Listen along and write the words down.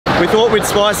we thought we'd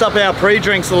spice up our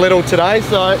pre-drinks a little today,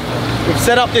 so we've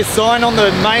set up this sign on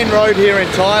the main road here in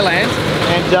Thailand,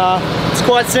 and it's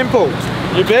quite simple.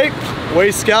 You beep,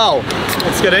 we skull.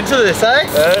 Let's get into this, eh?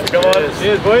 Yeah, come on.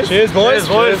 Cheers, boys. Cheers, boys.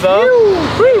 Cheers, boys.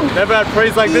 Never had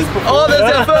prees like this before. Oh, there's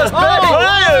our first bet.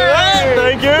 Hey,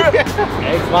 thank you.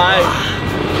 Thanks, mate.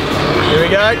 Here we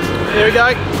go. Here we go.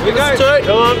 Give us two.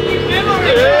 Come on.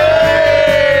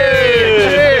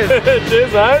 Cheers.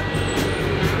 Cheers, mate.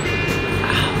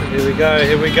 Here we go.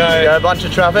 Here we go. A bunch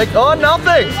of traffic. Oh,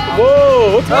 nothing.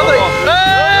 Whoa, what's Nothing.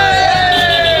 Hey!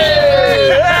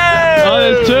 Hey! Oh,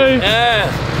 there's two. Yeah.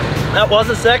 That was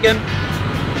a second.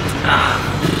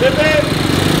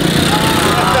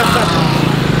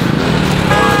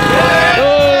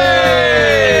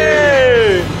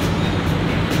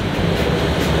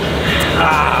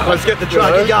 Let's get the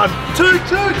truck going. Two.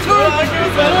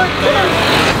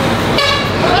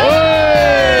 Hey!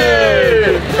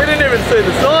 We didn't even see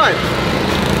the sign.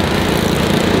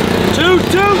 Two.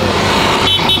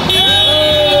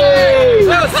 Hey!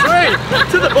 That was three.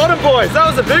 To the bottom, boys. That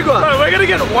was a big one. Bro, we're gonna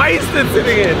get wasted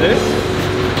sitting here, dude.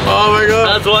 Oh my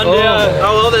god. That's one down.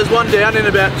 Oh well, there's one down in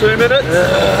about 2 minutes.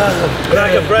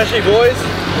 Back a freshie, boys.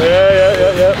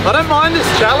 Yeah. I don't mind this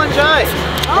challenge, eh?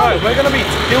 Bro, we're gonna be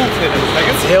tilted in a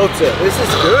second. Tilted. This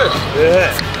is good.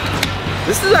 Yeah.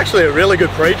 This is actually a really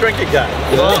good pre-drinking game.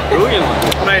 Yeah. Brilliant.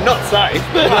 I mean, not safe.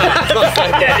 Not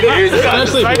safe. Yeah, you guys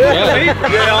Especially are for safe.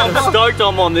 me. Yeah, I'm stoked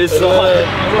I'm on this side.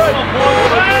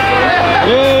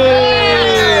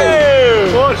 Yay!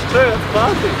 Watch too, that's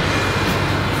classic.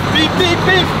 Beep.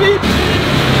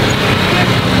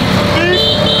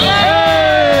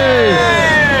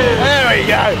 There we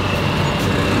go.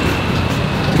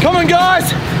 Come on,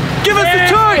 guys. Give us the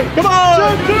two. Come on.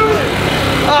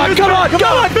 Oh, come on.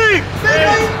 Big.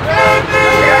 Yay!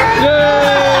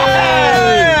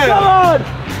 Come on.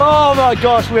 Oh my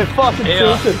gosh, we're fucking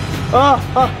tilted. Oh,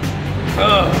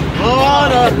 Oh,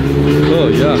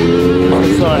 yeah.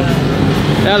 sorry.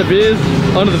 Out of beers,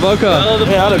 onto the vodka.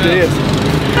 Yeah, out of beers.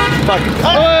 Fucking.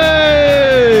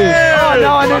 Hey! Oh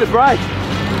no, I need a break.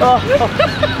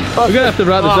 We're gonna have to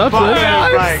wrap this up, then.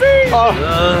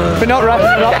 We're not wrapping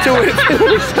it up till we're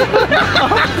finished.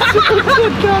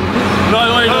 No.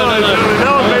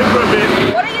 No one made for a bit.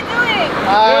 What are you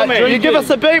doing? You give us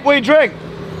a beep, we drink.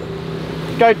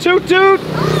 Go toot. Oh,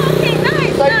 okay,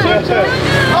 nice. Say toot.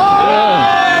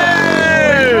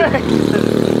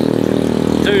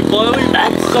 Dude, finally,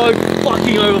 I'm so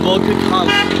fucking over vodka, cunt.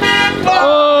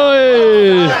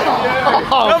 Oh!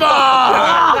 Come on!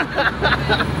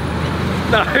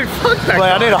 No, fuck that.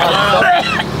 Wait, I need to hide this.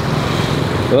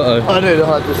 Uh-oh. I need to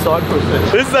hide this side for a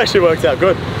second. This has actually worked out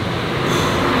good.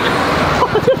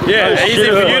 Yeah, easy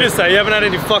for you to say. You haven't had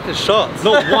any fucking shots.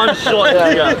 Not one shot.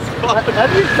 Have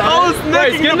you I was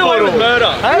necking the away with bottle.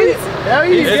 murder. How are you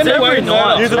It's getting away every with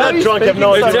night. You're How that are you drunk, have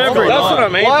no speaking idea. so every normal? night. That's what I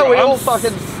mean, Why are we bro. all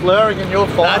fucking slurring in your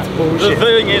fight? That's The bullshit.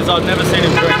 thing is, I've never seen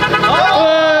him drink.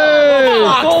 Hey!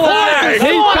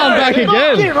 He's come back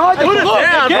again. Put it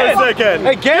down for a second.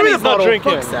 Again, He's he's not not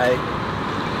drinking. drinking.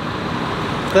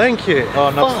 Thank you. Oh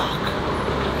no.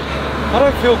 I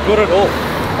don't feel good at all.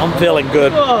 I'm feeling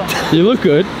good. You look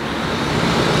good.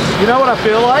 You know what I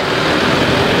feel like?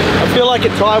 I feel like a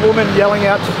Thai woman yelling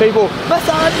out to people,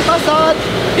 massage.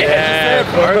 Yeah,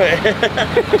 bro.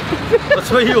 That's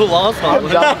where you were last time.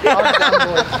 I'm done,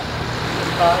 boys.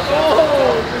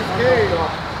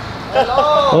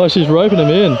 Oh, she's roping him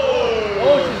in.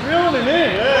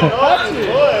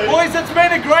 Boys, it's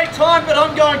been a great time, but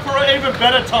I'm going for an even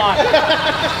better time.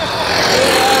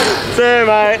 See you,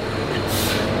 mate.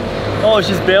 Oh,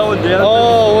 she's bailing down.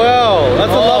 Oh, wow.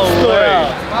 That's a love story.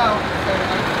 Wow.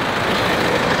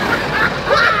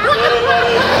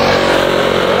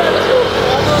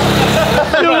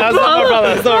 That's not my brother.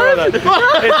 That's not my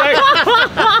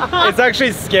brother. It's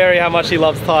actually scary how much he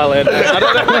loves Thailand. I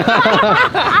don't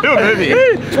know. Do a movie.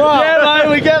 Yeah, mate,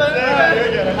 we get it.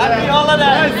 Happy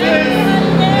holidays.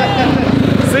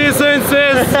 See you soon,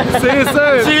 sis. See you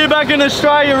soon. See you back in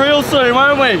Australia real soon,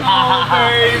 won't we?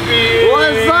 Baby.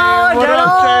 What's up, What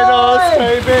up, Janos,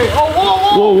 baby?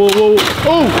 Whoa.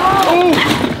 Oh!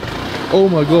 Oh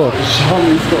my god.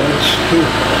 Shammy's got a shoot.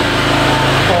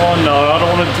 Oh no, I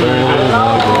don't want to do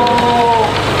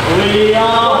this. We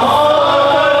are.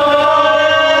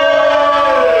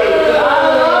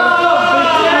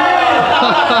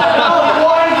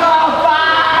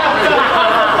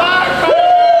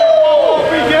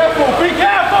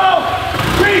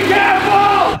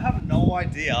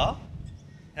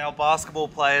 How basketball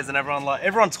players and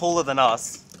everyone taller than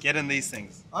us get in these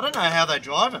things. I don't know how they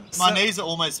drive them. My knees are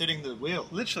almost hitting the wheel.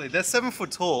 Literally, they're 7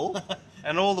 foot tall,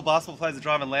 and all the basketball players are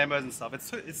driving Lambos and stuff.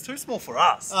 It's too small for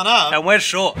us. I know. And we're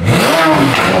short.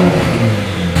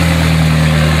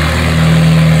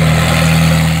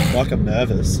 Like I'm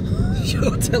nervous.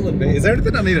 You're telling me. Is there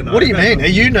anything I need to know? What do you mean? Are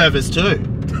you nervous too?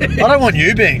 I don't want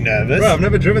you being nervous. Bro, I've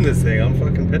never driven this thing. I'm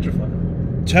fucking petrified.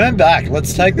 Turn back.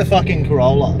 Let's take the fucking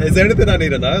Corolla. Is there anything I need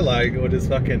to know, like, or just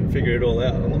fucking figure it all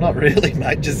out? Well, not really,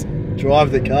 mate. Just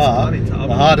drive the car. It's bloody tough.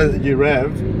 The harder you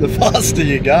rev, the faster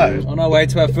you go. On our way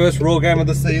to our first Raw game of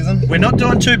the season. We're not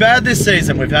doing too bad this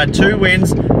season. We've had 2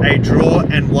 wins, a draw,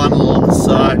 and 1 loss.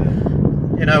 So,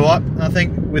 you know what? I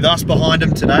think with us behind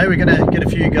them today, we're going to get a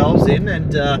few goals in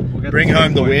and bring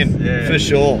home the win. Yeah. For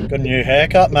sure. Got a new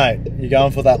haircut, mate. You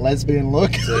going for that lesbian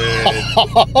look?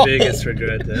 Dude, biggest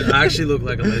regret there. I actually look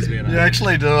like a lesbian. You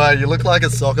actually do, eh? You look like a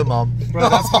soccer mum. Bro,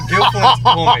 that's what Gilflint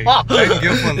called me. Jaden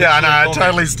Gilflint. Yeah, I know. I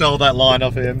totally stole that line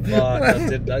off him. Fuck, I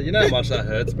did that. You know how much that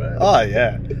hurts, bro. Oh,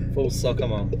 yeah. Full soccer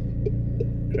mum.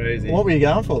 Crazy. What were you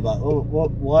going for, though?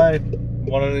 Why?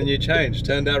 Wanted a new change.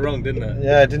 Turned out wrong, didn't it?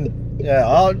 Yeah, it didn't. Yeah,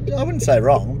 I wouldn't say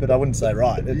wrong, but I wouldn't say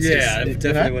right. It's Yeah, I just,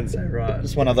 definitely wouldn't say right.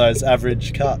 Just one of those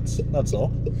average cuts. That's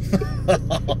all.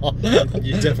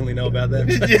 You definitely know about them.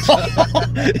 Yeah,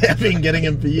 I've been getting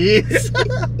them for years.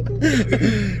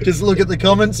 Just look at the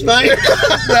comments, mate.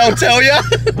 They'll tell you.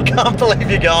 Can't believe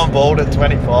you're going bald at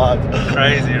 25.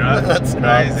 Crazy, right? That's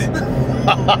crazy.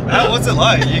 What's it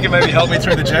like? You can maybe help me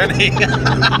through the journey.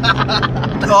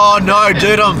 Oh no,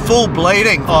 dude, I'm full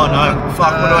bleeding. Oh no,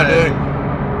 fuck, what do I do?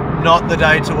 Not the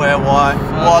day to wear white.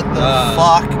 What the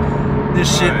fuck? This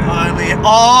shit only.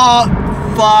 Oh,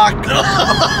 fuck. No.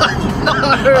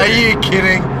 Are you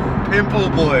kidding? Pimple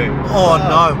boy. Oh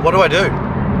no, what do I do?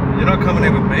 You're not coming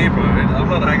in with me, bro. I'm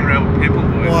not hanging around with Pimple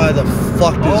boy. Why the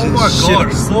fuck does Oh this my shit?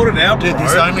 god, sort it out, Dude, bro.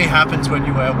 this only happens when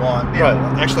you wear white. Bro,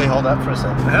 actually hold that for a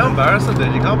second. How embarrassing,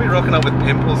 dude. You can't be rocking up with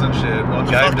pimples and shit on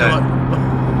game day.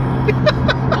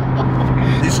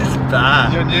 This is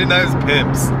bad. Your new name's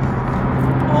Pimps.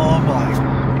 Oh my.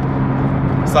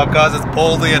 What's up, guys? It's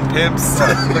Baldy and Pimps.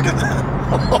 Look at that.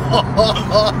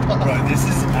 Bro, this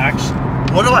is actually.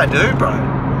 What do I do, bro?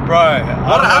 Bro,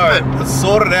 what happened? Let's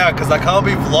sort it out, because I can't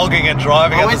be vlogging and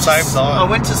driving at the same time. I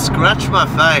went to scratch my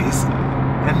face,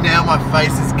 and now my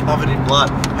face is covered in blood.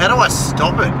 How do I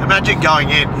stop it? Imagine going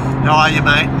in, how are you,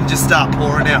 mate? And just start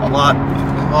pouring out blood.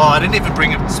 Oh, I didn't even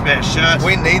bring a spare shirt.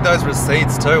 We need those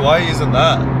receipts too. Why are you using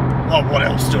that? Oh, what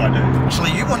else do I do?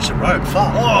 Actually, you watch the road.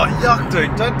 Fuck. Oh, yuck,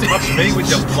 dude. Don't touch me with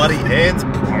your bloody hands,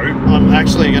 bro. I'm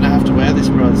actually going to have to wear this,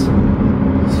 bros.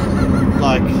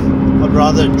 Like, I'd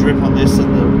rather drip on this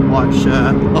than the white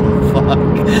shirt. Oh, fuck.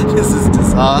 This is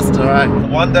disaster, right?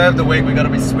 One day of the week, we got to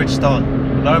be switched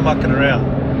on. No mucking around.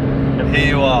 And here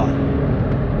you are.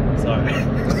 Sorry.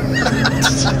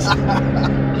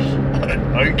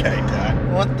 Okay,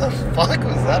 Dad. What the fuck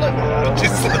was that about?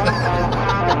 Just...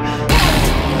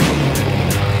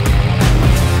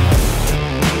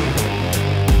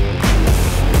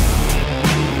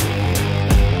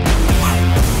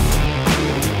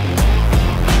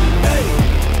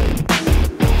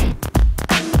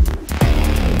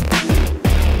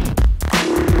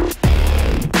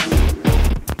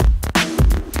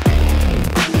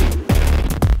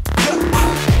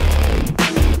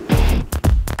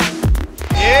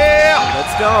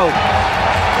 Go.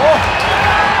 Oh.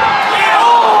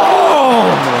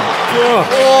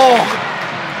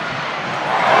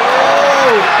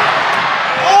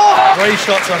 Oh. 3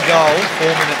 shots on goal, 4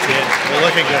 minutes in. We're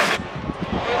looking good.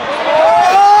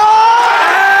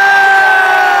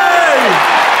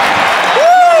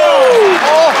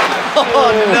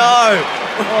 Oh no!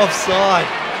 Offside.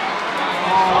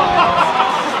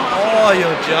 Oh,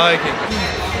 you're joking.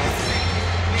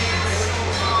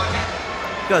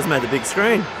 You guys made the big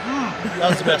screen. That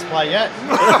was the best play yet.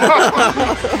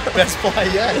 Best play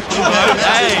yet.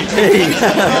 Hey! There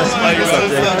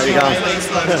you go.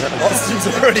 Austin's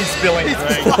already spilling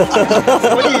drink.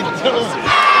 What are you doing?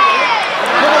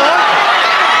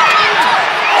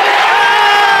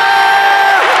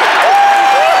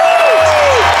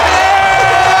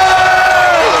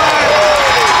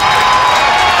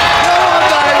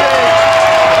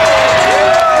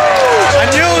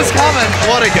 Come on.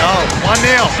 What a goal.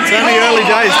 1-0. It's only early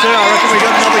days too. I reckon we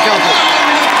got another couple.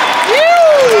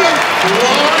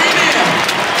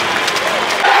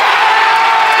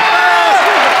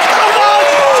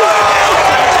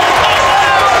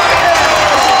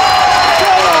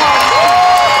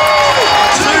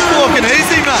 Too fucking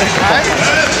easy, mate.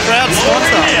 Proud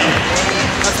sponsor.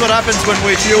 That's what happens when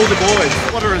we fuel the boys.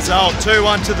 What a result.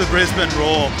 2-1 to the Brisbane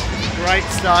Roar. Great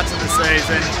start to the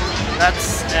season.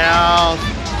 That's our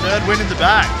third win in the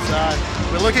bag, so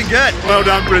we're looking good. Well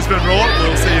done, Brisbane Raw.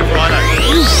 We'll see you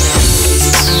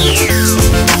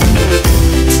Friday.